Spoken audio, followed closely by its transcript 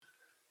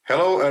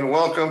Hello and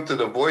welcome to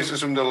the Voices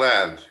from the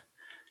Land,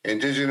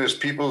 Indigenous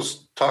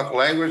Peoples Talk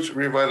Language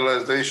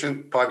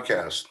Revitalization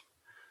podcast,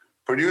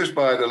 produced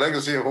by the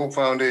Legacy of Hope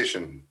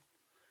Foundation.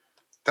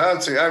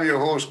 Tansi, I'm your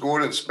host,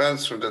 Gordon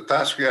Spence from the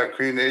Tasqueam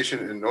Cree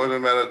Nation in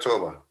northern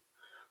Manitoba.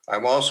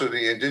 I'm also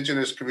the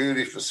Indigenous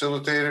Community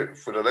Facilitator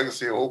for the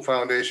Legacy of Hope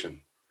Foundation.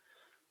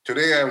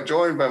 Today I'm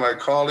joined by my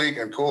colleague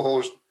and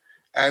co-host,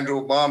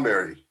 Andrew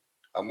Bomberry,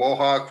 a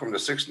Mohawk from the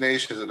Six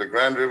Nations of the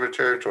Grand River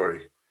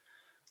Territory.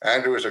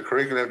 Andrew is a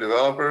curriculum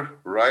developer,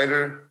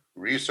 writer,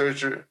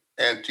 researcher,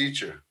 and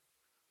teacher.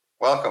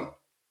 Welcome.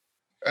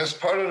 As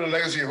part of the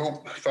Legacy of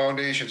Hope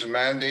Foundation's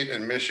mandate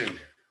and mission,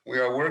 we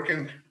are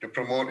working to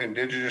promote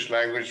Indigenous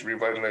language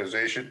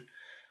revitalization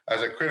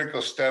as a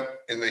critical step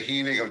in the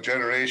healing of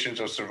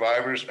generations of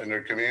survivors and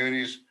their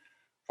communities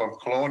from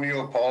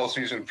colonial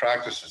policies and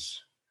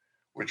practices,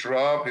 which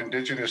robbed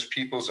Indigenous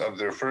peoples of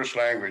their first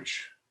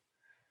language.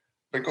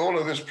 The goal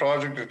of this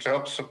project is to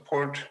help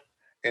support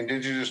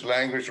Indigenous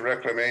language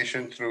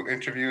reclamation through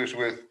interviews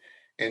with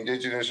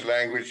Indigenous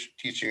language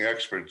teaching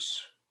experts.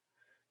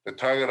 The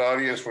target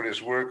audience for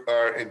this work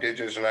are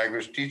Indigenous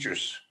language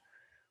teachers.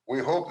 We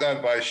hope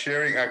that by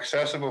sharing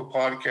accessible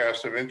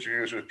podcasts of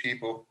interviews with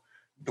people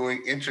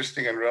doing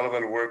interesting and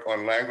relevant work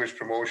on language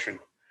promotion,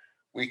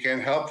 we can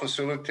help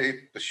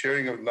facilitate the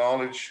sharing of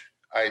knowledge,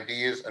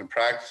 ideas, and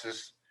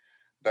practices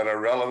that are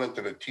relevant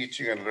to the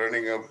teaching and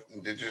learning of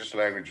Indigenous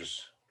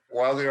languages.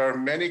 While there are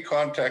many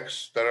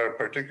contexts that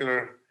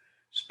are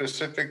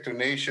specific to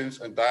nations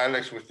and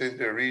dialects within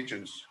their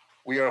regions,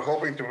 we are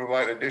hoping to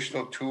provide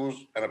additional tools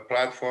and a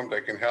platform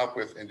that can help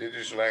with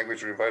Indigenous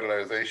language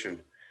revitalization,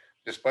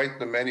 despite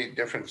the many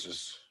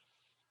differences.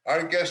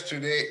 Our guest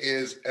today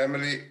is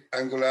Emily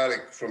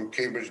Angulalik from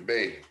Cambridge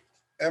Bay.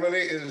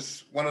 Emily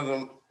is one of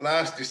the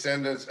last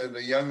descendants and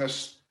the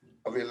youngest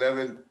of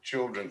 11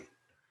 children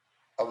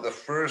of the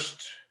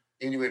first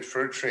Inuit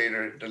fur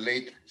trader, the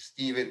late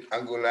Stephen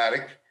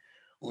Angulalik,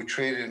 who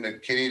traded in the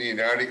Canadian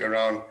Arctic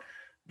around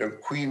the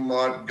Queen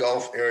Maud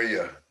Gulf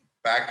area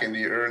back in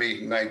the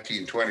early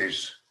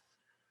 1920s.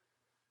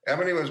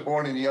 Emily was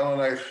born in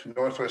Yellowknife,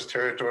 Northwest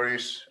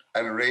Territories,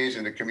 and raised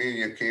in the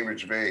community of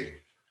Cambridge Bay,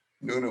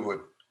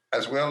 Nunavut,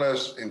 as well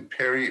as in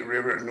Perry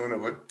River,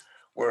 Nunavut,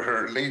 where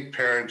her late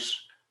parents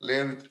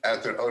lived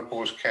at their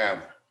outpost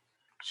camp.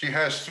 She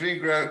has 3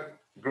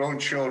 grown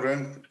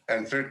children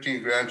and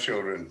 13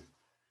 grandchildren.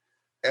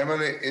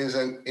 Emily is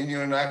an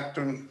Inuit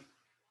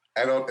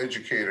adult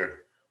educator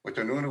with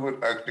the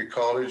Nunavut Arctic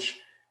College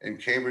in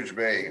Cambridge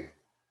Bay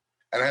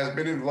and has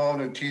been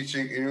involved in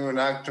teaching Inuit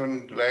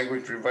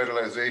language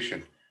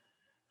revitalization.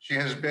 She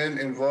has been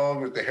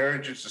involved with the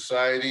Heritage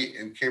Society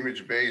in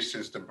Cambridge Bay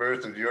since the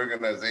birth of the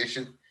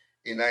organization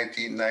in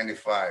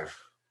 1995.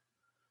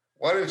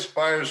 What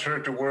inspires her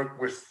to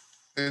work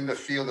within the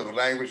field of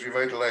language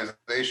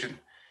revitalization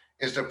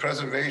is the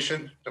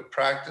preservation, the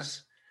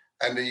practice,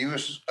 and the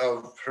use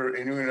of her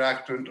Inuit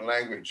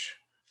language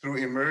through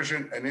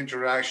immersion and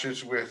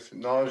interactions with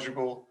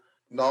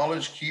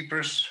knowledge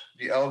keepers,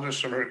 the elders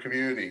from her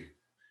community.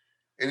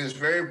 It is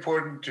very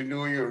important to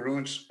know your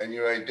roots and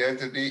your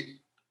identity,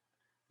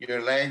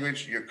 your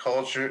language, your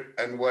culture,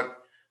 and what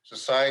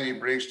society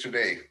brings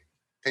today.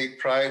 Take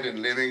pride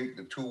in living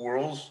the two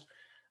worlds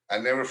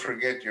and never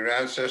forget your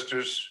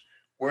ancestors,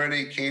 where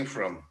they came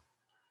from.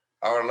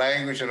 Our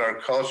language and our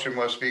culture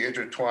must be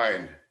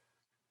intertwined.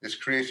 This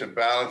creates a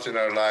balance in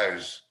our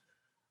lives.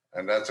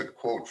 And that's a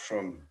quote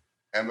from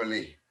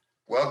Emily.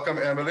 Welcome,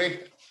 Emily.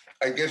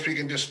 I guess we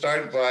can just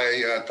start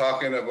by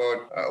talking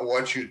about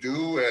what you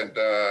do and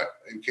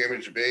in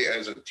Cambridge Bay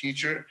as a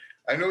teacher.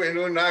 I know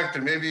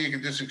Inuit, maybe you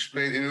could just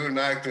explain,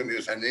 Inuit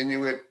is an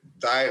Inuit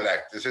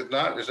dialect, is it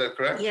not? Is that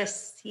correct?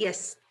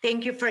 Yes.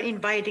 Thank you for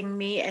inviting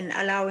me and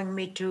allowing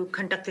me to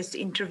conduct this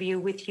interview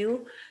with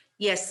you.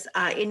 Yes,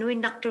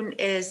 Inuit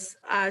is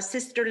a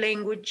sister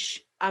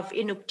language of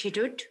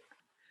Inuktitut.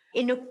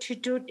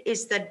 Inuktitut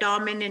is the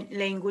dominant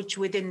language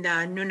within the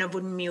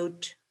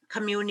Nunavut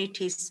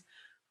communities,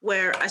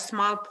 where a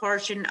small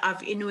portion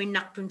of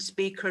Inuit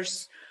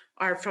speakers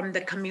are from the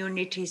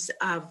communities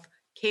of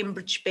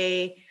Cambridge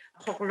Bay,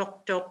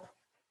 Hokloktok,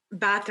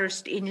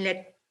 Bathurst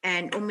Inlet,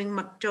 and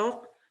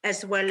Umingmaktok,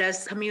 as well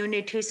as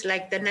communities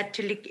like the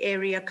Natilik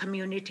area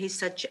communities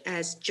such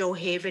as Joe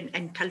Haven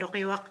and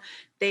Kalokiwak.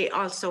 They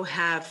also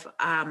have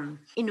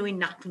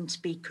Inuit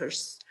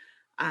speakers,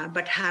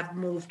 but have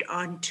moved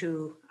on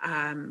to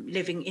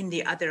living in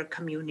the other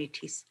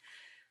communities.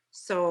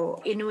 So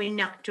Inuit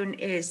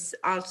is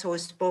also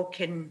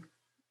spoken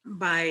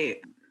by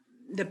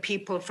the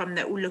people from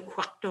the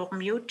Ulukwaktok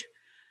Mute,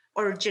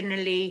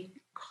 originally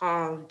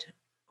called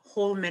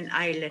Holman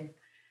Island,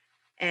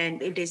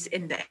 and it is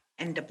in the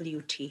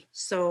NWT.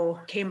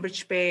 So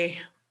Cambridge Bay,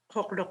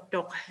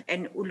 Hokloktok,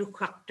 and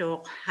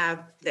Ulukwaktok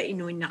have the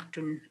Inuit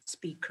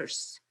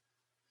speakers.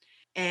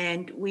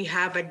 And we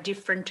have a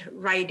different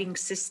writing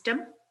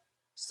system.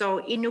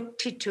 So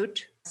Inuktitut,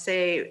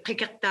 say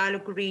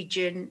Qikaqtaluk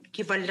region,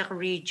 Kivalak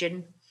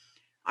region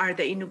are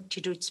the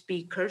Inuktitut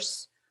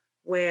speakers,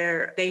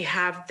 where they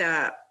have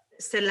the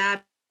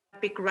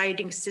syllabic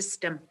writing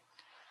system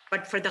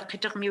But for the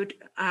Kitakmute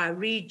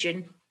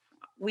region,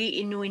 we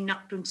Inuit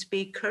Naktun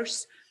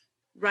speakers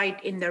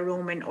write in the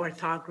Roman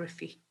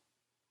orthography.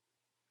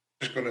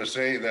 Just going to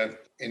say that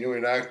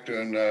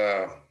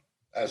Inuinnaqtun,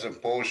 as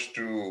opposed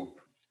to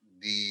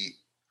the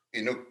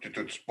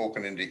Inuktitut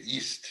spoken in the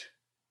East,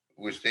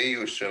 which they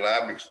use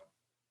syllabics,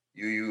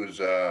 you use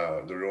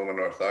the Roman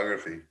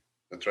orthography.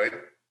 That's right?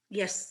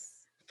 Yes.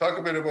 Talk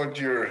a bit about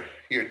your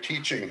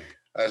teaching.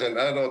 As an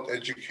adult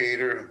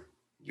educator,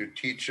 you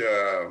teach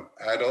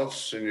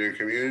adults in your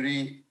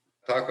community.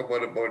 Talk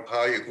about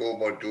how you go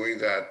about doing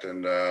that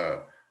and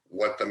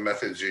what the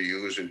methods you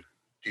use in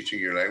teaching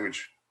your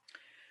language.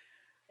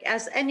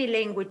 As any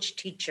language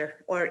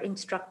teacher or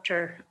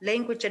instructor,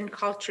 language and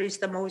culture is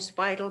the most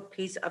vital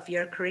piece of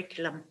your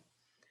curriculum.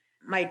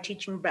 My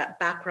teaching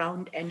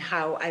background and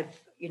how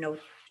I've,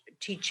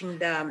 teaching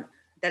the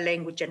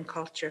language and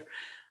culture,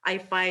 I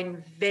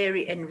find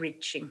very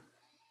enriching.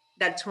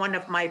 That's one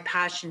of my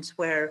passions,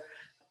 where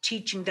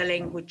teaching the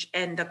language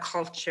and the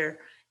culture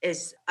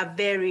is a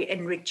very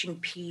enriching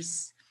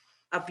piece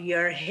of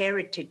your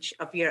heritage,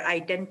 of your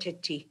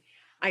identity.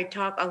 I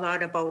talk a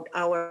lot about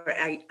our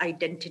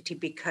identity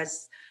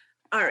because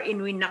our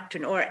Inuit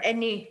Naktun or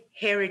any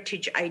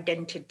heritage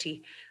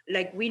identity,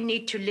 like we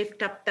need to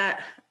lift up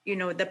that,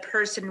 the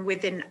person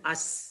within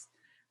us,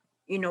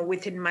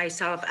 within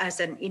myself as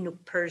an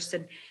Inuk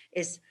person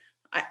is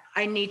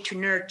I need to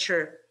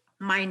nurture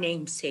my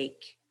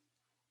namesake.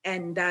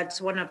 And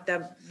that's one of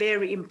the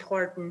very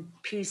important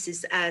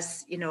pieces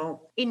as,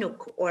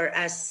 Inuk or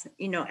as,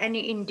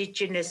 any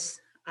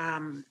Indigenous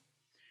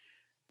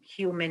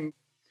human.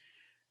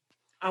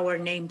 Our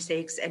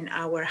namesakes and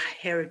our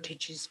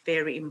heritage is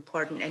very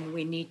important, and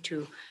we need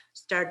to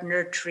start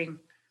nurturing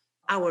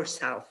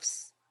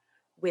ourselves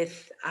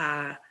with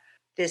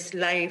this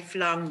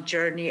lifelong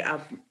journey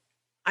of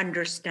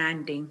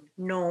understanding,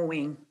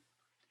 knowing.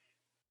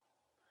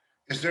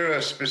 Is there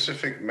a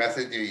specific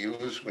method you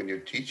use when you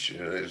teach?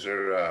 Is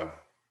there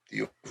do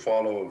you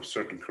follow a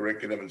certain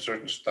curriculum and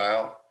certain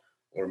style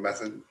or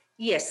method?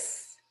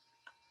 Yes,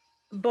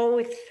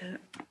 both,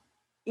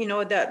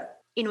 the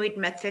Inuit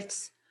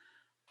methods.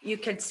 You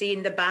can see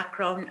in the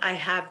background, I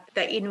have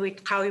the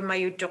Inuit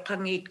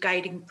Kawimayutokangit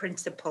guiding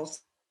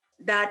principles.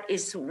 That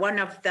is one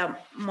of the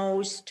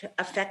most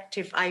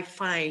effective I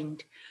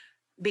find,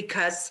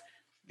 because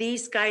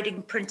these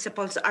guiding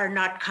principles are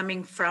not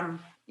coming from,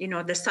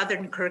 the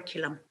Southern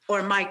curriculum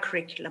or my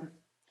curriculum.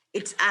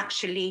 It's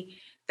actually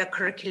the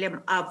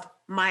curriculum of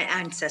my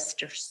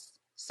ancestors.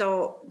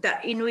 So the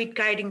Inuit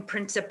guiding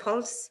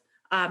principles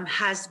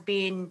has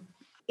been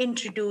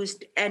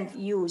introduced and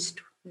used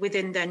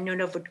within the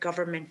Nunavut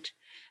government.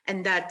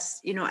 And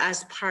that's,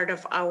 as part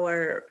of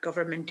our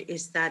government,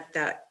 is that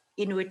the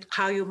Inuit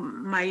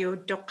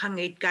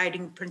Kawimayutokangit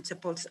guiding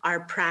principles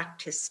are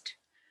practiced.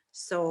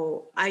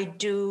 So I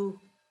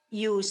do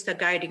use the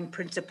guiding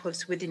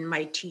principles within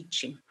my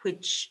teaching,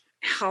 which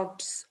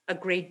helps a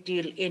great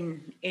deal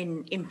in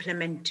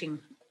implementing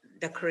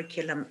the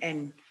curriculum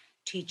and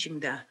teaching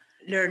the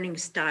learning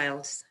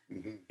styles,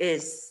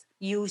 is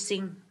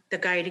using the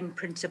guiding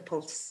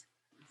principles.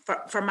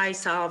 For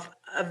myself,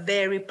 a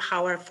very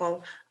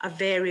powerful, a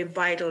very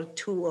vital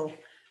tool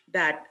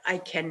that I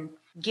can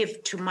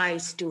give to my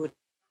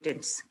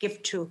students,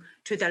 give to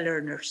the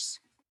learners.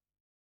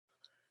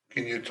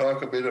 Can you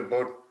talk a bit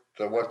about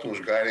what those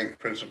guiding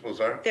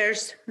principles are?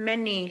 There's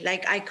many,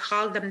 like I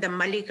call them the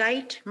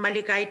Maligite.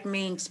 Maligite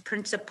means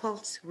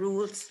principles,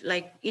 rules,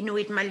 like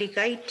Inuit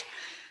Maligite.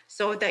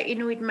 So the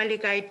Inuit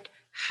Maligite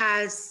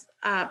has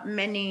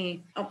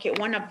many,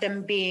 one of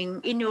them being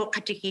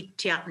Inukatikit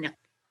Tiaknik,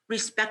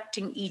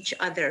 respecting each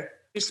other,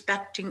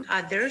 respecting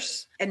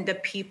others and the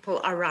people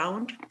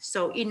around.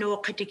 So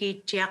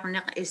Inukatikit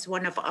Tiaknik is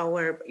one of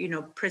our,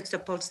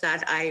 principles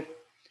that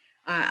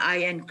I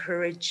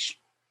encourage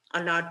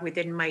a lot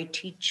within my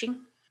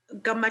teaching.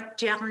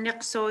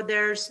 Gamat, so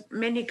there's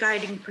many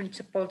guiding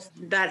principles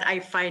that I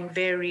find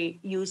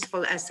very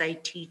useful as I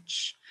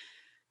teach.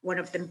 One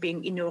of them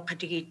being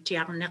Inukatigit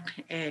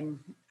and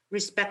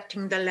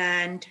respecting the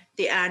land,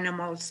 the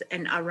animals,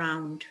 and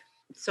around.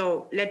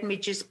 So let me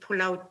just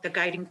pull out the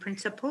guiding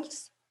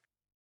principles.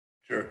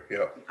 Sure,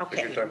 yeah.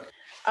 Okay. Take your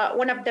time.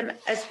 One of them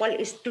as well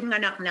is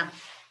Tunganakna.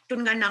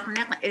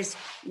 Tunganakna is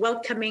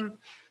welcoming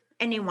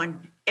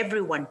anyone,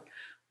 everyone,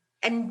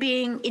 and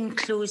being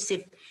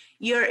inclusive.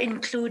 You're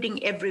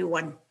including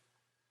everyone.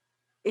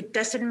 It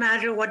doesn't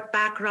matter what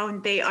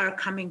background they are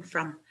coming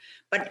from,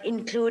 but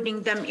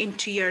including them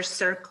into your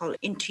circle,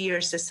 into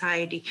your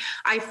society.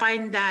 I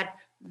find that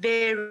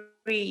very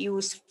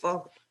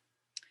useful.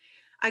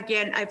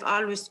 Again, I've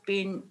always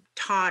been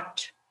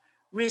taught,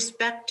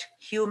 respect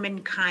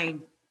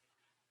humankind,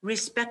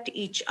 respect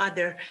each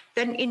other.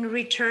 Then in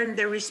return,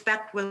 the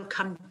respect will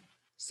come.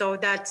 So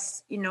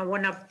that's,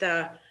 one of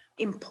the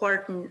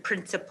important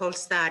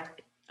principles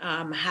that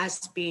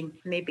has been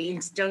maybe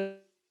instilled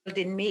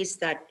in me, is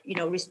that,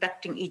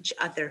 respecting each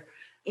other,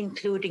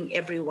 including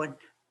everyone,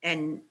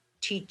 and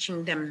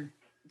teaching them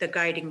the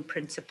guiding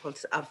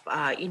principles of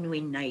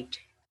Inuit Night.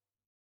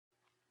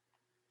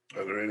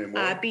 Are there any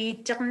more?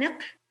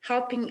 Bitaknik,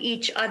 helping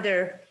each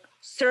other,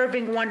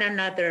 serving one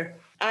another,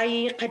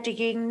 ay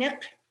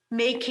katigingnik,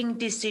 making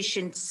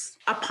decisions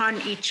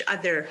upon each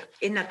other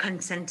in a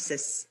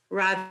consensus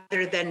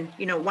rather than,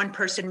 one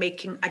person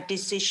making a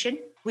decision.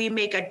 We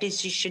make a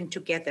decision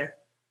together.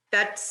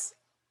 That's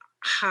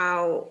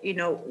how,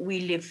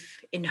 we live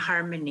in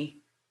harmony,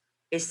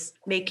 is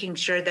making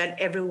sure that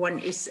everyone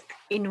is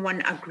in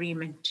one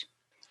agreement.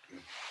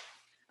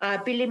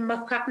 Bilim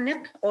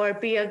makaknik or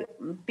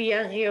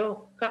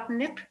biagyo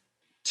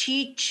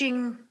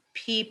teaching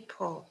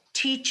people,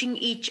 teaching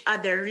each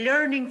other,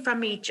 learning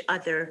from each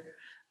other,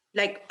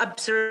 like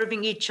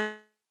observing each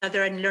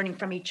other and learning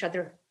from each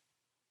other.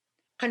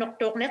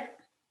 Kanokdoknek,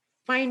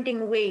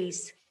 finding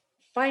ways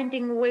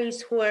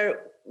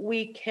where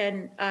we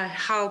can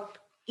help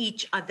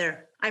each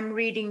other. I'm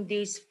reading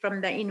these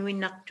from the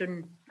Inuit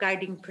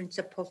Guiding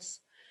Principles.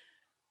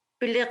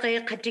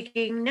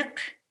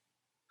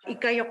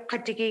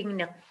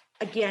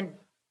 Again,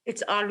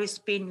 it's always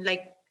been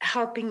like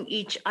helping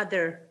each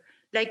other.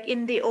 Like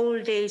in the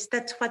old days,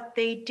 that's what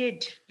they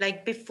did,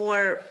 like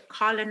before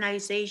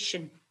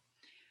colonization.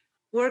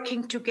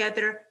 Working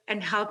together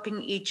and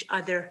helping each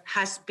other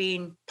has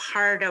been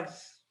part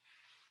of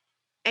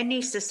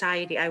any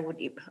society, I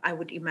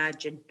would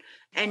imagine,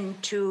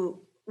 and to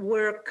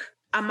work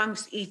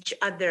amongst each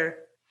other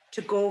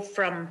to go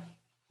from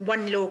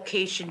one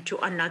location to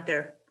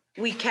another.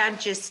 We can't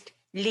just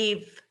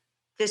leave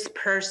this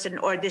person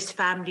or this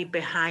family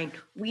behind.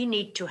 We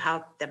need to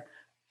help them.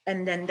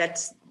 And then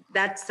that's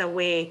the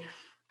way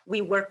we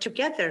work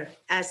together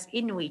as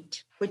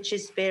Inuit, which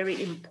is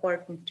very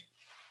important.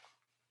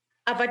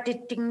 Like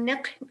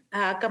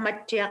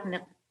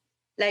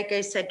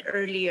I said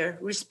earlier,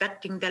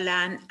 respecting the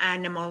land,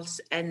 animals,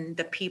 and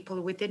the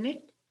people within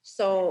it.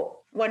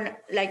 So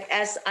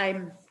as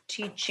I'm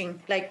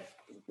teaching, like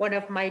one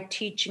of my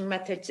teaching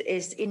methods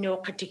is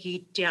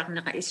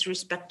is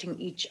respecting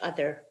each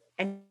other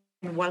and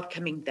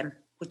welcoming them,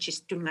 which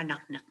is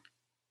tunganaknak.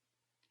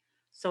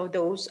 So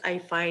those I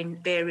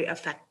find very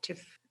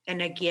effective.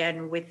 And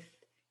again, with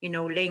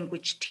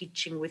language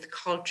teaching, with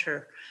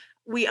culture,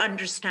 we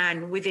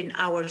understand within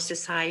our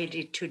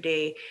society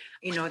today,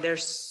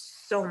 there's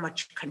so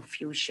much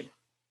confusion.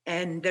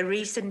 And the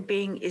reason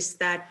being is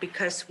that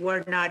because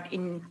we're not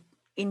in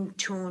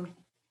tune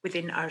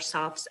within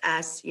ourselves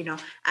as,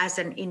 as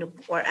an Inuk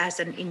or as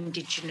an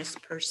Indigenous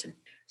person.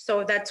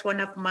 So that's one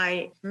of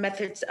my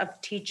methods of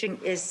teaching,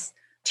 is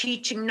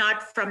teaching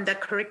not from the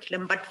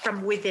curriculum, but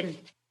from within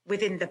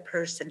the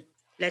person.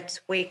 Let's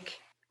wake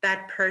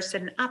that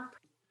person up.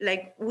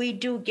 Like we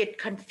do get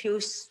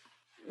confused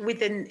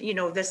within,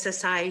 the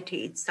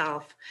society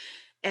itself,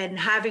 and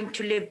having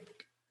to live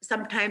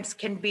sometimes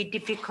can be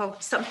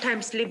difficult.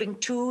 Sometimes living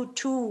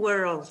two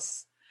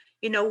worlds.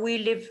 We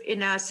live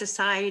in a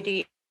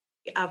society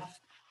of,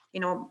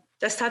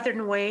 the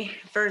Southern way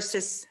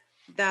versus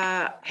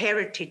the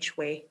heritage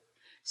way.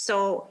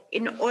 So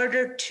in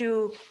order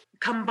to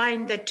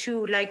combine the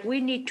two, like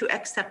we need to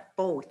accept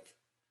both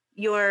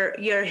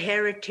your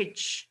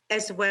heritage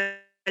as well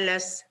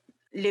as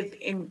live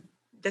in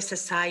the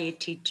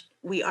society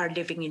we are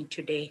living in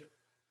today.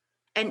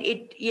 And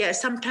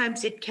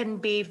sometimes it can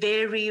be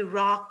very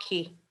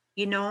rocky,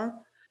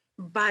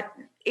 but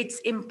it's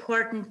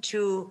important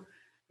to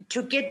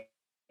get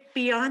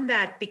beyond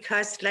that,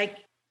 because like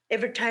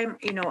every time,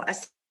 a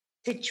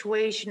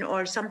situation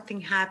or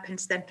something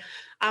happens, then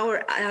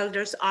our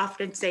elders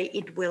often say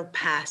it will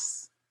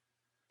pass.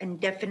 And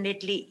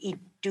definitely it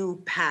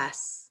do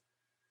pass.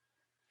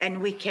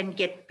 And we can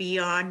get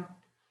beyond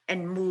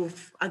and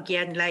move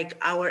again like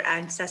our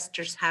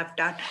ancestors have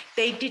done.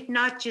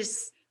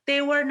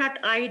 They were not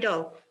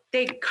idle.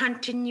 They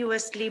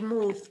continuously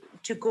moved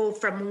to go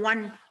from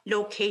one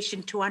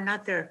location to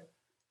another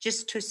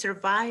just to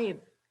survive.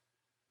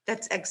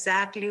 That's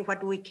exactly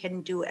what we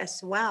can do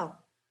as well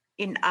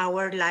in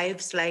our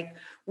lives. Like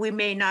we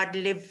may not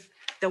live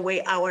the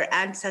way our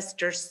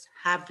ancestors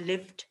have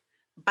lived,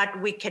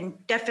 but we can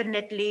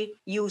definitely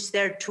use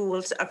their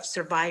tools of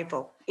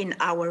survival in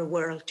our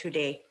world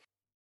today.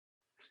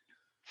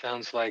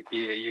 Sounds like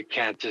you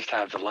can't just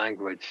have the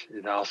language.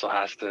 It also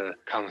has to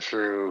come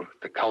through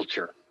the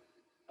culture,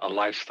 a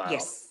lifestyle.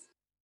 Yes.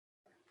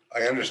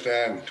 I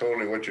understand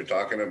totally what you're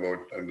talking about.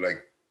 And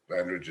like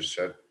Andrew just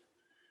said,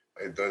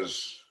 it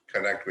does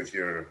connect with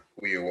who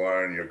you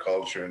are and your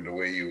culture and the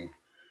way you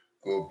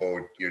go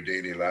about your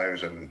daily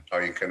lives and how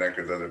you connect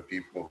with other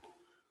people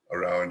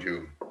around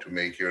you to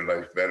make your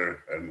life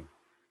better and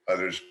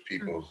others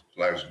people's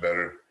lives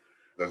better.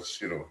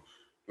 That's,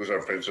 those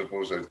are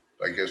principles that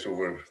I guess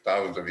over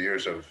thousands of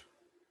years have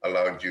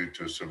allowed you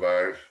to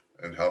survive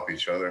and help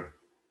each other.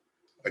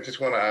 I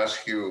just want to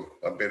ask you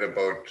a bit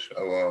about,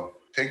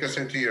 take us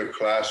into your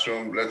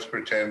classroom. Let's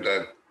pretend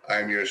that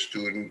I'm your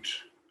student,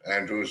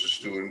 Andrew's a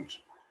student,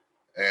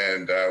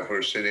 and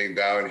we're sitting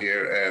down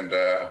here, and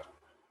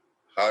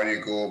how do you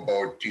go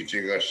about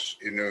teaching us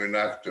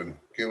Inuit?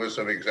 Give us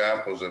some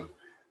examples of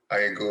how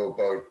you go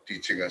about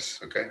teaching us,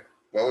 okay?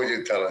 What would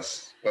you tell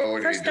us? What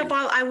would First we do? of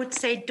all, I would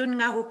say, Dun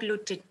nga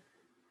huklutit.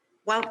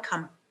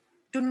 Welcome.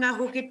 Dun nga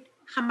hukit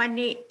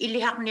hamani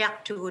ilihak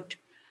niak tuut.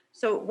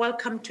 So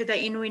welcome to the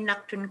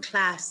Inuit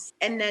class.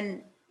 And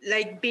then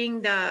like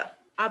being the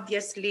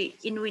obviously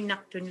Inuit,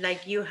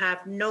 like you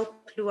have no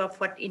clue of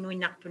what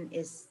Inuit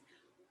is.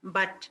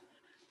 But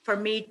for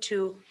me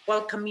to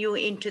welcome you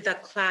into the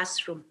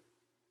classroom.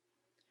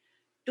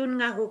 Dun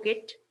nga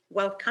hugit,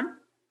 welcome.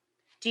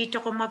 Tea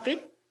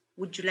tokomavit,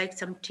 would you like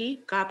some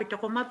tea? Kape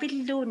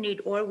tokomavit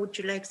lunid, or would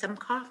you like some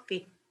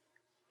coffee?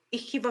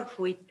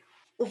 Ikivakuit,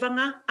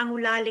 uvanga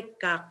Angulalik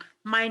kak.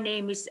 My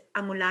name is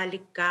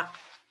Angulalik kak.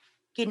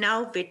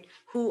 Kinauvit,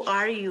 who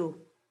are you?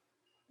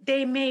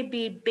 They may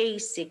be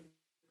basic,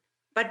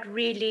 but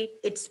really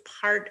it's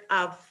part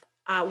of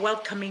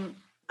welcoming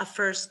a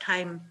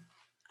first-time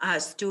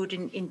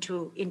student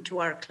into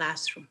our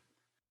classroom.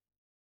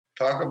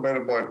 Talk a bit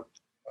about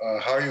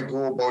how you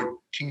go about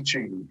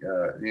teaching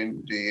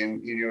in the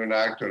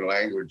Inuit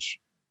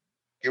language.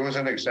 Give us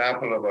an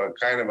example of a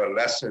kind of a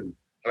lesson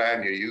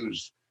plan you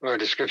use. Or a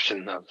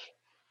description of.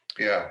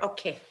 Yeah.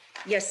 Okay,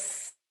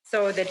 yes.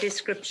 So the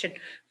description,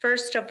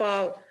 first of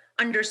all,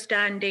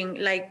 understanding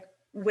like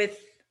with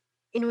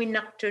Inuit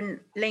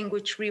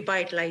language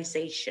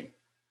revitalization.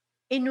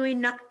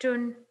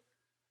 Inuit,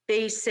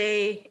 they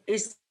say,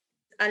 is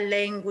a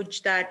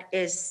language that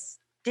is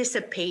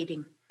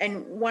dissipating.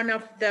 And one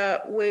of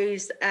the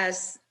ways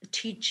as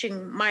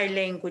teaching my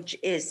language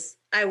is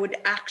I would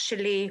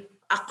actually,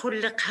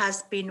 Angulalik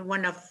has been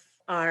one of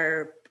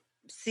our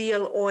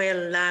seal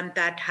oil lamp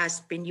that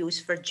has been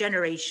used for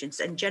generations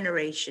and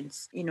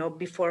generations,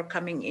 before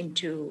coming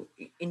into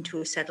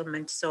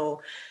settlement.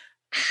 So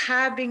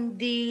having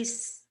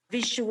these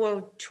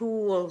visual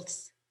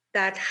tools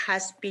that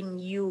has been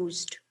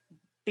used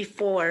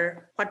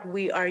before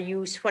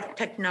what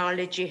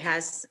technology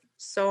has.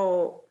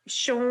 So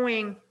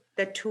showing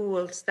the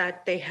tools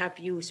that they have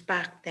used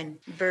back then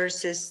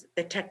versus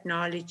the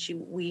technology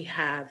we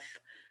have,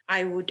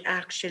 I would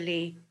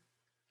actually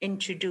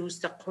introduce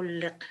the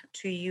Angulalik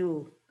to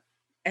you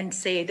and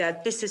say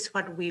that this is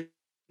what we've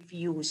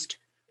used.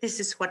 This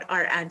is what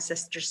our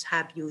ancestors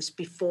have used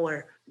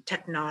before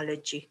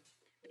technology.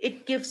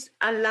 It gives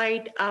a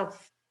light of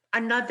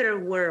another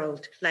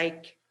world,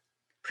 like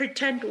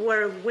pretend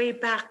we're way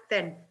back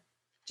then.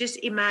 Just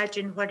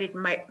imagine what it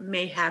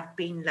may have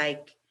been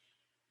like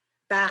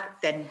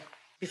back then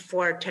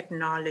before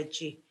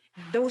technology.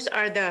 Those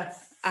are the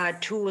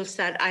tools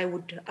that I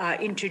would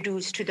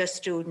introduce to the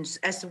students,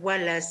 as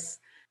well as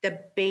the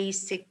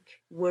basic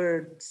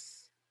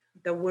words,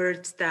 the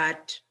words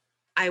that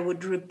I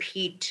would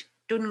repeat,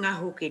 dun nga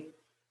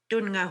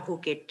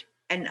hugit.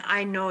 And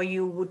I know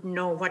you would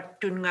know what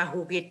dun nga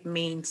hugit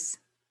means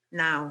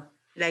now,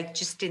 like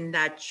just in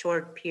that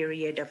short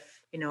period of,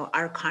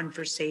 our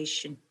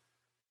conversation.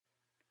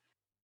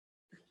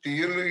 Do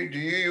you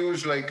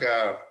use like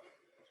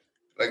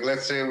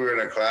let's say we're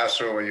in a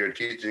classroom and you're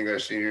teaching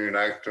us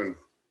Inuit?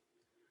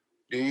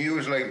 Do you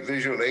use like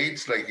visual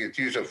aids, like you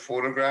use a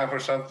photograph or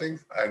something,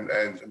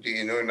 and do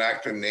you know an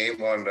actor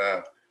name on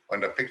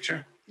the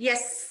picture?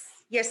 Yes,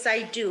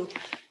 I do.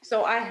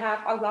 So I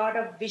have a lot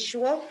of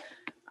visual,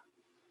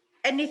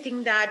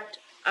 anything that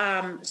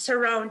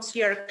surrounds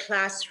your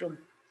classroom,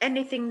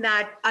 anything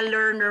that a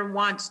learner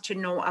wants to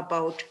know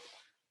about.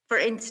 For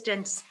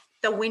instance,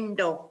 the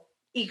window,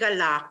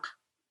 Igalak.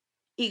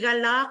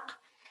 Igalak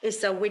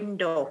is a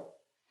window.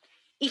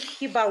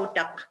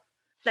 Ihibautak,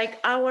 like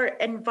our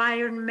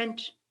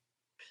environment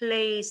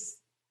plays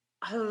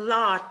a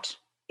lot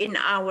in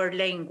our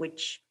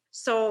language.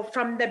 So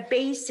from the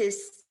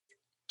basis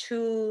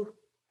to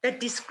the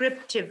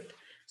descriptive.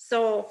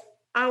 So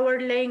our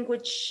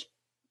language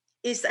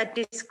is a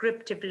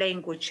descriptive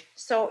language.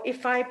 So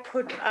if I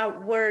put a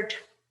word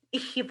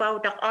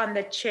ihibautak on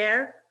the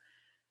chair,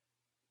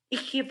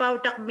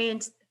 ihibautak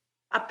means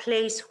a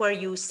place where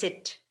you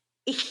sit.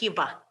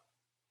 Ihiba.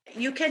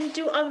 You can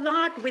do a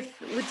lot with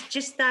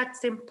just that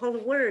simple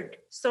word.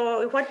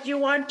 So what you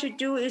want to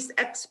do is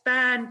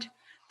expand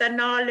the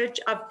knowledge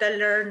of the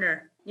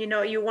learner.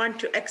 You want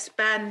to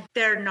expand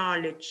their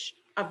knowledge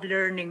of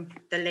learning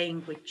the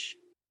language.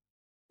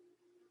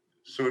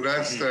 So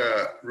that's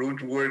the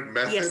root word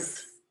method?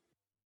 Yes.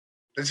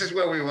 This is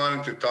what we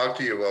wanted to talk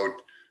to you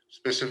about,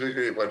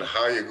 specifically about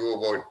how you go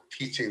about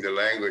teaching the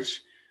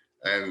language.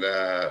 And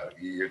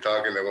you're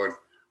talking about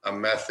a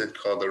method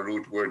called the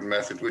root word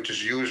method, which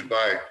is used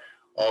by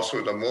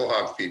also the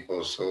Mohawk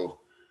people. So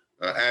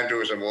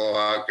Andrew is a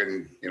Mohawk,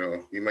 and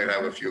you might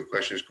have a few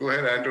questions. Go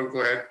ahead, Andrew.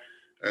 Go ahead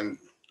and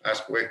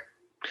ask away.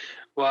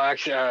 Well,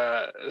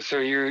 actually, so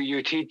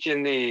you teach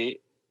in the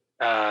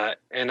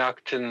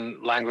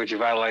Inuktitut Language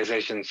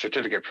Revitalization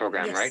Certificate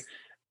Program, Yes. right?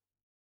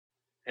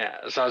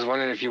 Yeah. So I was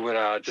wondering if you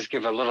would just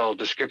give a little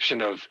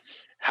description of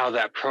how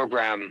that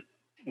program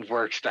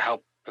works to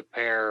help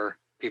prepare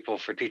people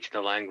for teaching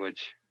the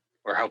language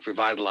or help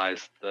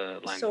revitalize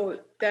the language. So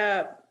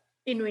the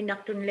Inuit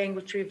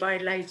Language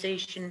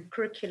Revitalization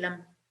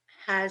curriculum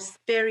has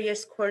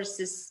various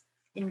courses,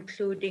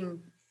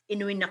 including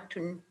Inuit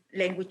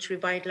language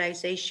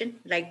revitalization,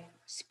 like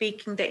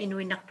speaking the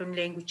Inuit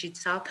language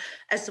itself,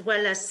 as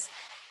well as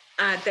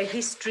the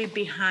history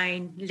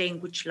behind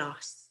language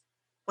loss.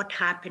 What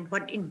happened?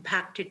 What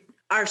impacted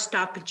our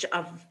stoppage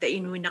of the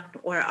Inuit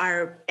or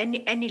our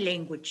any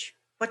language?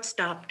 What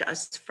stopped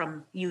us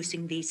from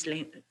using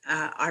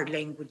our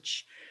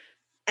language?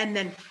 And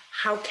then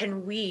how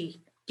can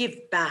we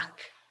give back,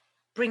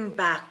 bring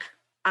back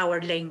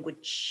our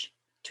language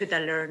to the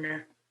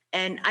learner?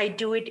 And I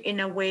do it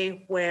in a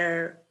way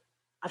where,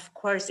 of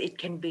course, it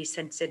can be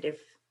sensitive.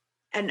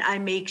 And I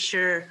make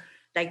sure,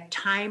 like,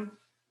 time,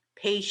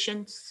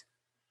 patience,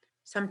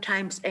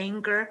 sometimes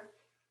anger,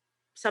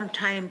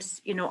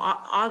 sometimes,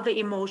 all the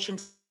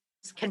emotions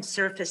can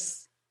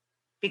surface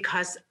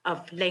because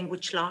of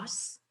language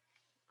loss,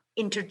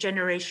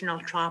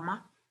 intergenerational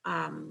trauma,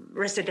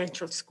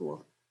 residential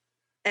school.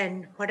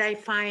 And what I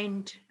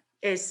find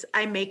is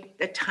I make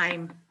the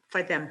time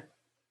for them,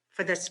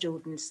 for the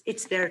students.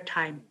 It's their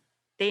time.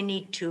 They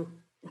need to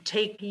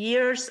take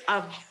years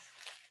of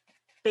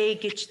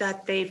baggage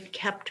that they've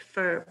kept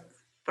for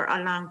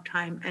a long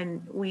time.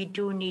 And we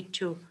do need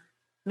to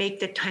make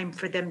the time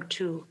for them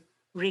to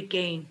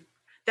regain.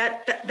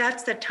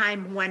 That's the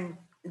time when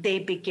they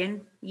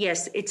begin.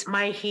 Yes, it's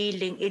my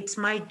healing. It's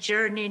my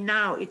journey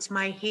now. It's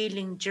my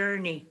healing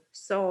journey.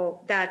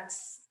 So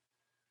that's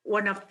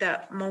one of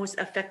the most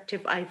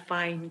effective I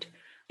find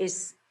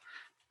is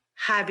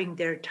having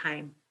their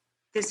time.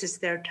 This is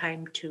their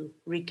time to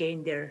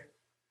regain their,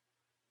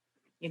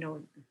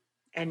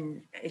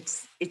 and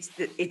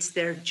it's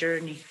their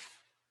journey.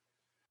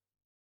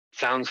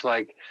 Sounds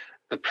like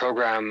the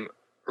program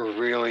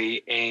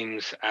really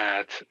aims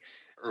at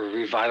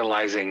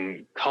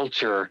revitalizing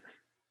culture.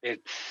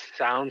 It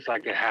sounds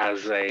like it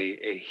has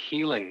a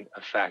healing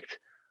effect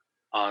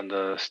on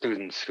the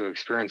students who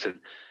experience it.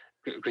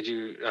 Could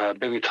you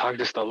maybe talk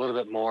just a little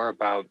bit more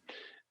about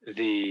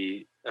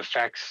the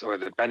effects or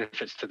the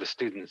benefits to the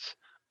students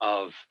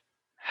of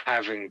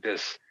having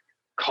this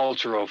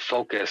cultural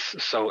focus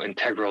so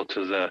integral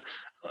to the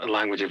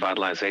language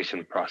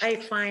revitalization process? I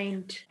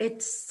find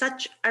it's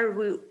such a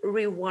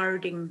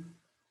rewarding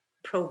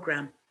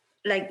program.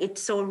 Like,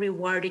 it's so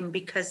rewarding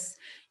because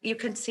you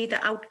can see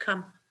the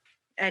outcome.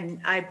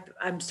 And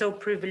I'm so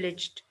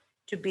privileged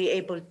to be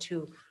able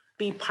to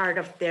be part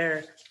of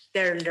their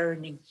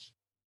learning.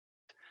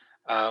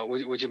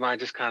 Would you mind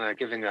just kind of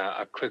giving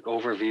a quick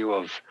overview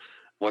of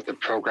what the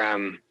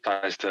program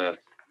tries to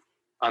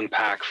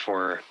unpack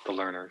for the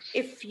learners?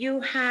 If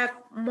you have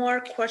more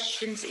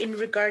questions in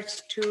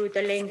regards to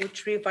the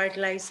language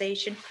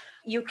revitalization,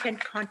 you can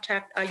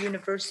contact our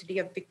University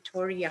of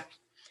Victoria.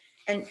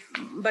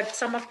 But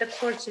some of the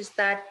courses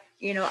that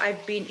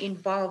I've been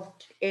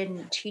involved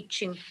in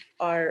teaching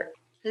are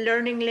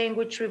learning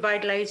language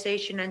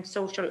revitalization and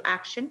social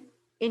action,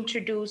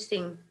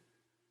 introducing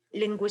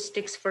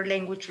linguistics for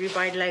language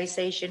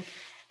revitalization.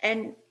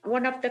 And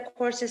one of the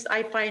courses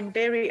I find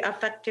very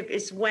effective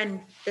is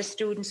when the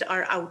students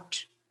are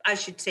out, I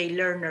should say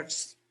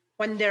learners,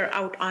 when they're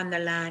out on the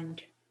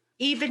land,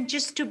 even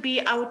just to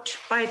be out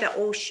by the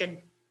ocean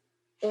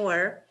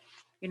or,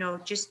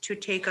 just to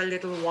take a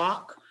little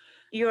walk.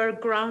 You're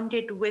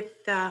grounded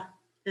with the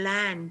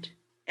land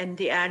and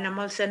the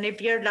animals. And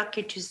if you're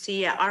lucky to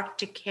see an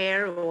Arctic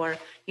hare or,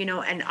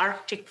 an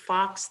Arctic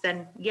fox,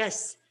 then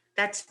yes,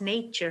 that's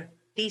nature.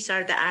 These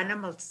are the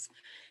animals.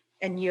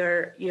 And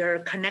you're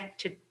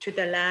connected to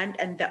the land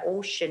and the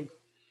ocean.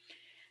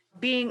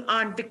 Being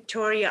on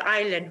Victoria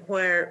Island,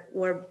 where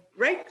we're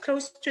right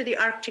close to the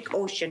Arctic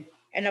Ocean.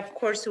 And of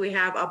course, we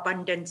have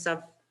abundance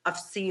of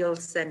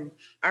seals and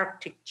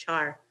Arctic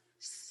char.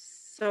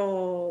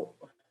 So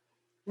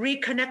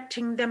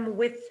reconnecting them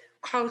with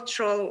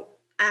cultural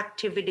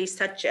activities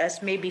such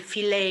as maybe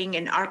filleting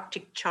an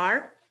Arctic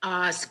char,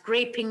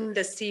 scraping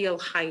the seal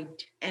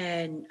hide,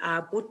 and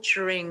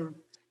butchering.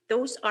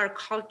 Those are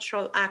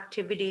cultural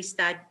activities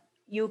that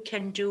you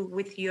can do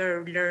with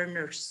your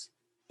learners.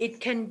 It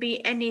can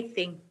be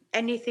anything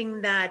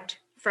that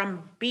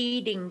from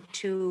beading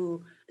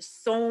to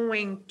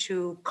sewing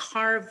to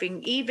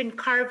carving, even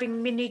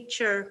carving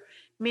miniature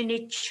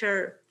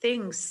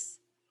things.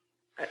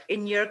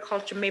 In your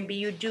culture, maybe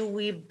you do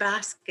weave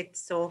baskets.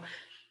 So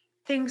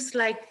things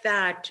like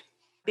that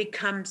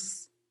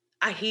becomes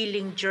a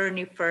healing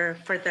journey for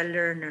the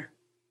learner.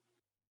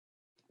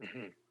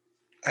 Mm-hmm.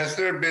 Has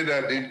there been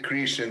an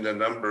increase in the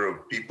number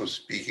of people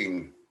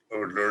speaking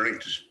or learning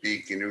to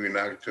speak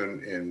Inuit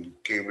in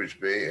Cambridge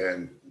Bay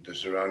and the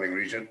surrounding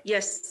region?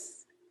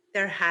 Yes,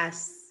 there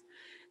has.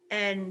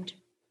 And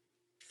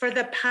for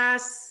the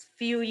past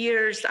few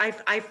years,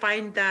 I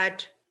find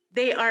that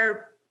they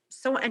are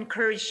so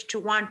encouraged to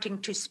wanting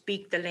to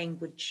speak the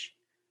language,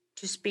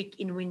 to speak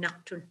Inuit.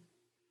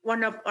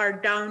 One of our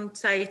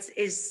downsides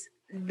is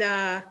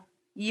the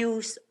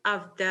use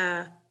of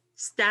the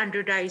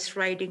standardized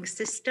writing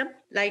system.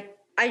 Like,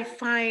 I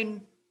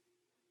find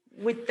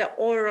with the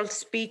oral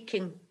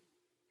speaking,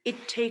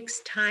 it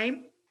takes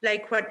time.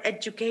 Like what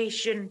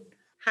education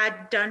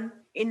had done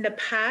in the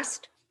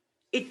past,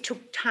 it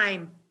took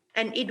time.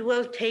 And it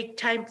will take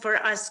time for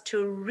us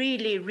to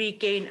really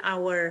regain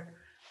our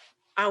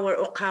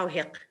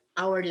Okauhik,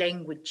 our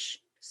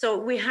language. So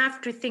we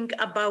have to think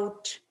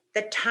about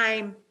the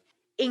time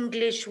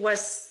English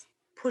was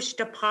pushed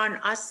upon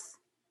us.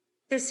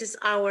 This is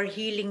our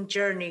healing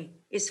journey,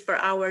 is for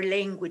our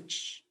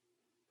language.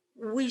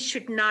 We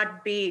should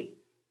not be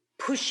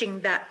pushing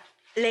that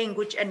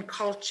language and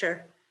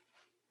culture,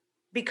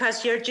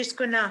 because you're just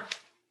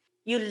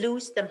you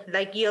lose them.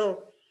 Like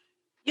you'll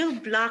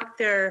block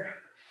their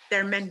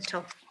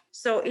mental.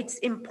 So it's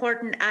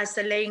important as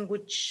a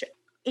language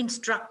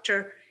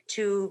instructor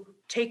to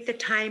take the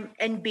time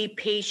and be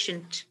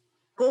patient.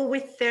 Go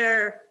with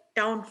their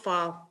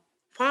downfall,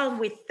 fall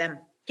with them,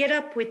 get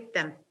up with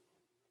them.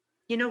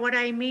 You know what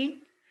I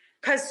mean?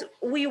 Because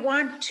we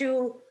want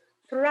to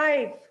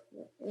thrive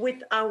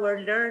with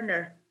our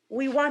learner.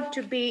 We want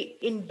to be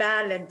in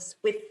balance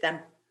with them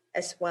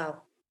as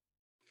well.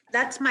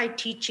 That's my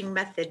teaching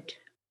method.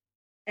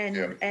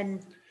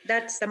 And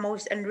that's the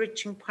most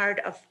enriching part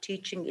of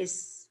teaching,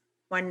 is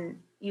when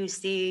you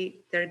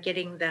see they're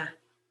getting the...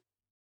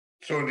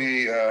 So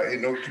the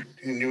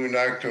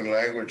Inuit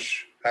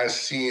language has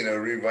seen a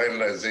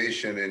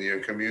revitalization in your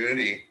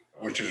community,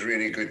 which is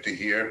really good to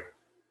hear.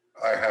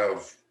 I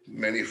have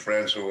many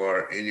friends who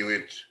are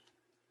Inuit.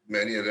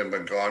 Many of them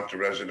have gone to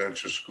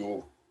residential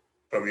school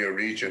from your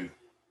region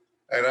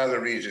and other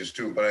regions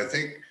too. But I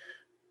think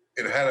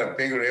it had a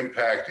bigger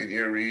impact in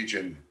your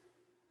region,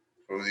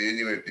 from the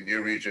Inuit in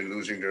your region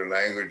losing their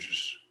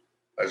languages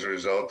as a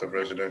result of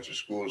residential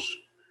schools.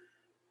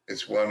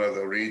 It's one of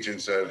the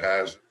regions that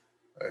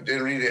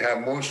didn't really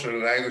have, most of the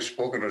language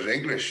spoken was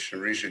English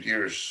in recent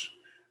years.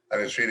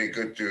 And it's really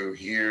good to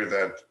hear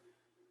that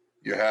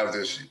you have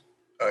this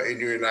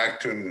Inuit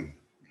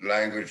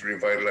language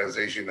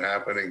revitalization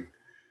happening,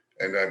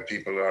 and that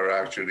people are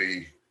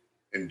actually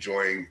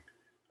enjoying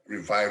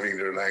reviving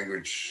their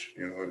language,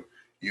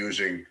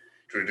 using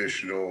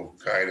traditional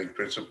guiding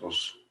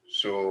principles.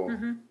 So,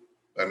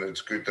 and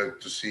it's good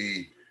to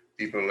see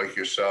people like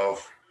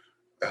yourself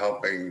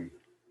helping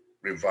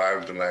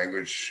revive the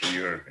language in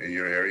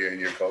your area, in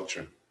your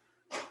culture.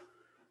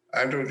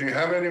 Andrew, do you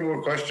have any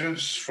more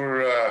questions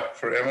for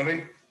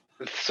Emily?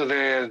 So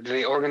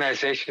the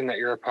organization that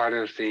you're a part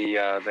of, the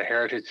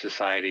Heritage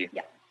Society.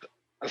 Yeah.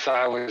 So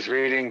I was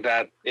reading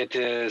that it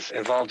is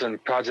involved in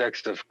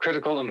projects of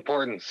critical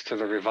importance to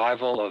the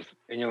revival of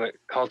Inuit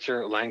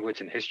culture, language,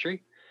 and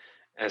history.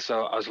 And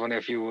so I was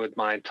wondering if you would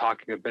mind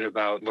talking a bit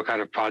about what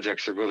kind of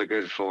projects are really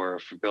good for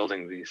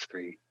building these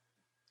three.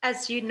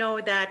 As you know,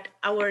 that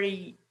our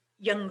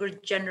younger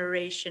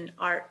generation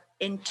are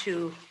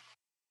into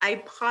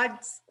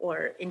iPods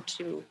or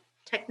into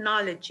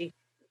technology.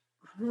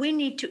 We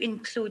need to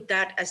include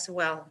that as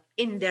well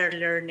in their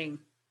learning,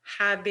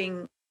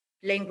 having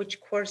language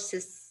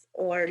courses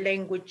or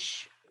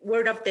language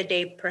word of the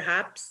day,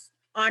 perhaps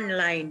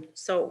online.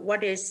 So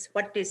what is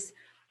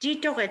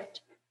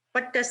ditoret?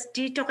 What does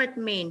ditoret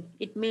mean?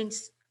 It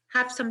means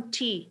have some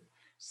tea.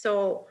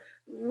 So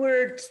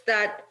words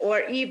that,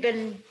 or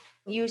even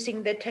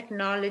using the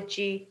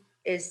technology,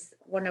 is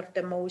one of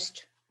the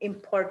most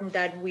important,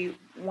 that we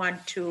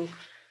want to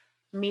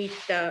meet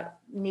the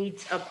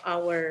needs of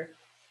our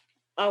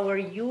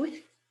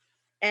youth.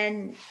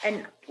 And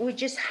we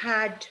just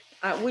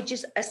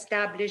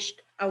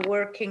established a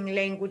working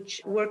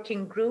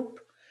group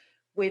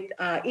with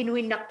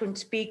Inuit Naktun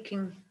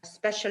speaking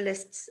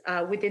specialists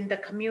within the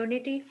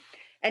community,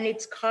 and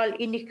it's called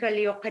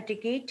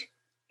Inikaliokatigit.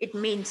 It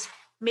means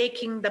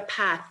making the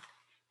path,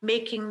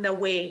 making the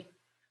way.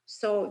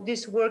 So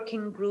this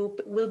working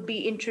group will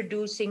be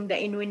introducing the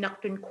Inuit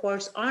Naktun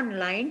course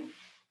online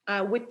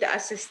with the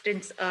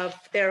assistance of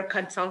their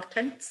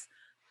consultants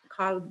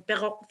called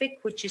Berokvik,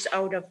 which is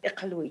out of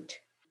Iqaluit.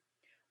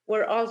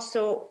 We're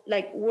also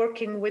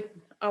working with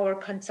our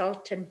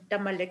consultant,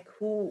 Damalik,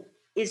 who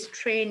is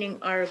training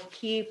our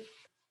key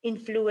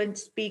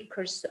influence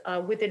speakers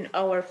within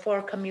our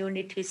 4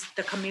 communities.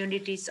 The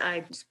communities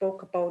I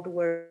spoke about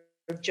were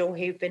Joe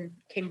Haven,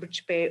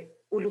 Cambridge Bay,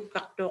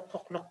 Ulukakto,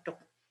 Kokloktok,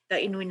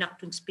 the Inuit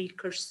Naktun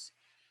speakers.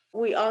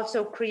 We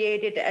also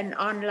created an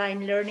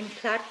online learning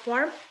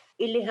platform,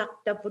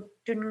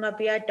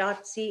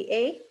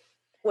 ilihaktavutunngabia.ca,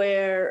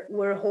 where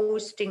we're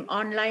hosting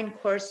online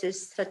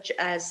courses such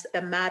as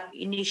the MAP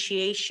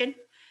initiation,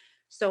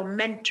 so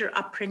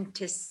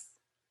mentor-apprentice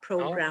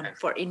program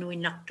for Inuit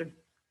Naktun.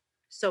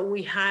 So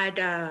we had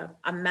a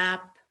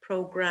MAP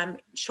program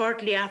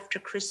shortly after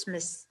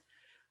Christmas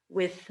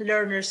with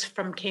learners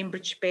from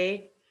Cambridge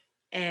Bay,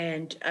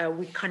 and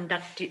we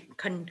conducted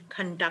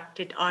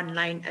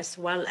online as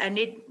well, and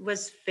it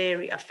was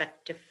very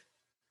effective.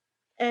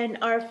 And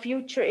our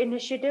future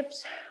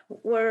initiatives,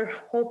 we're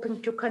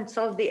hoping to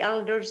consult the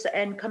elders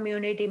and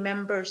community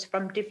members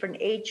from different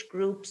age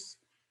groups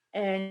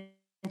and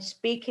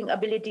speaking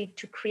ability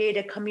to create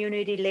a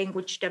community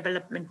language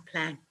development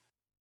plan.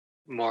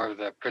 More of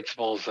the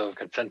principles of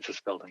consensus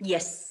building.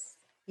 Yes.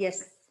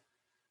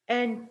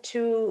 And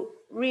to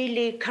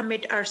really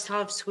commit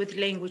ourselves with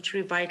language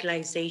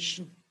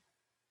revitalization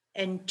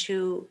and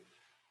to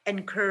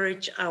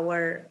encourage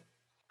our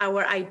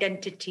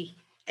identity,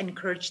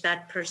 encourage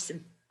that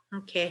person.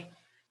 Okay,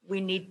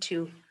 we need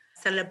to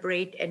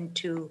celebrate and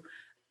to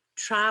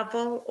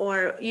travel,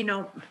 or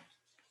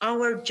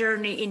our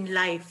journey in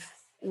life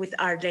with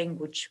our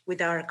language,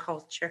 with our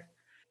culture,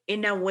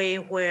 in a way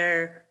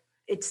where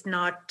it's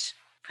not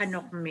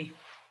kanokmi,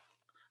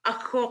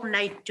 akok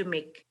night to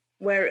make,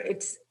 where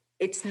it's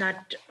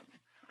not.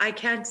 I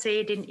can't say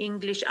it in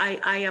English.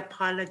 I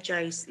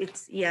apologize.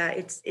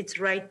 It's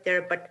right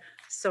there. But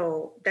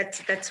so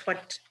that's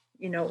what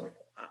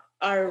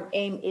our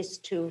aim is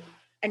to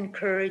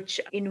encourage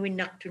Inuit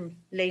Nocturne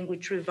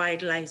language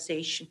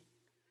revitalization.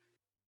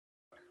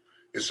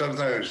 It's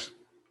sometimes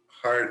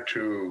hard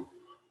to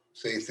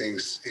say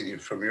things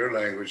from your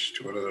language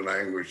to another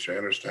language. I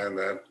understand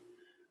that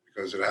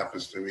because it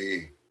happens to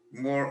me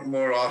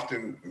more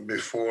often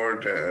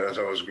before as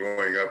I was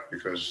growing up,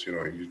 because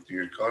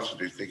you're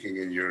constantly thinking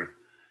in your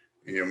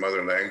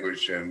mother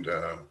language, and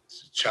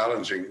it's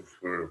challenging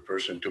for a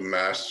person to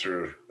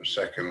master a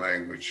second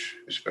language,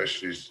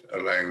 especially a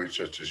language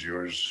such as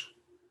yours,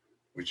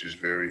 which is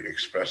very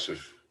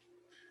expressive.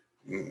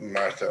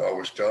 Martha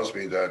always tells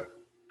me that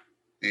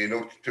the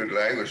Inuktitut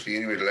language, the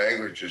Inuit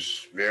language,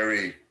 is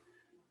very,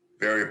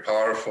 very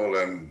powerful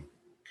and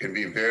can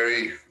be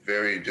very,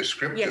 very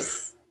descriptive.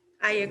 Yes,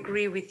 I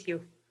agree with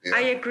you. Yeah.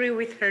 I agree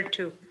with her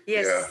too.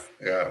 Yes.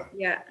 Yeah.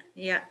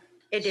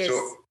 It is.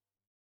 So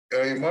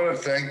I want to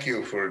thank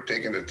you for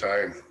taking the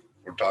time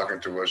for talking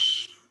to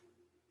us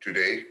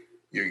today.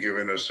 You're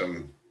giving us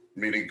some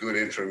really good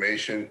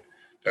information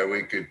that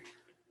we could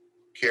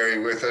carry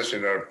with us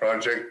in our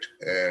project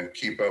and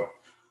keep up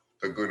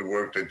the good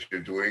work that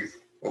you're doing.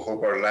 We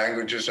hope our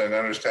languages, and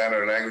understand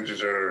our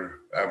languages are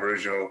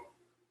Aboriginal,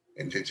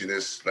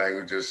 Indigenous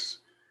languages,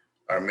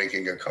 are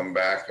making a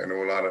comeback. I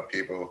know a lot of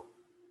people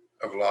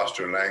have lost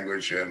their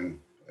language, and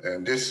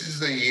this is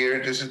the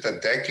year, this is the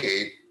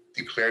decade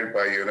declared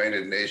by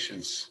United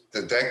Nations,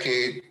 the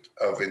decade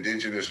of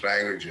Indigenous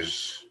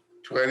languages,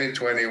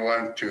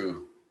 2021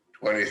 to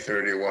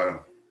 2031.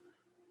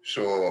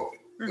 So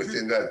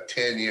within that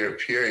 10-year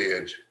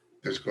period,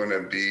 there's going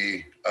to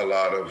be a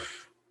lot of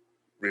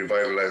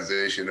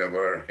revitalization of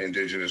our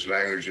Indigenous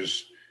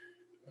languages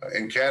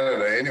in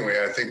Canada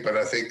anyway, I think, but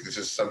I think this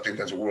is something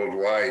that's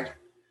worldwide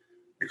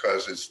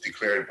because it's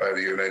declared by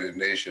the United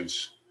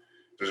Nations.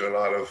 There's a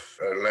lot of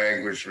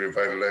language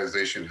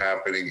revitalization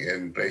happening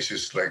in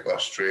places like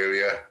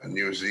Australia,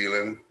 New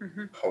Zealand,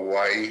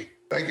 Hawaii.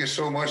 Thank you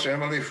so much,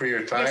 Emily, for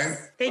your time.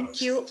 Yes,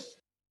 thank you.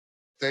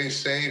 Stay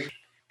safe.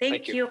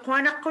 Thank you.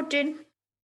 Kuanak ko din.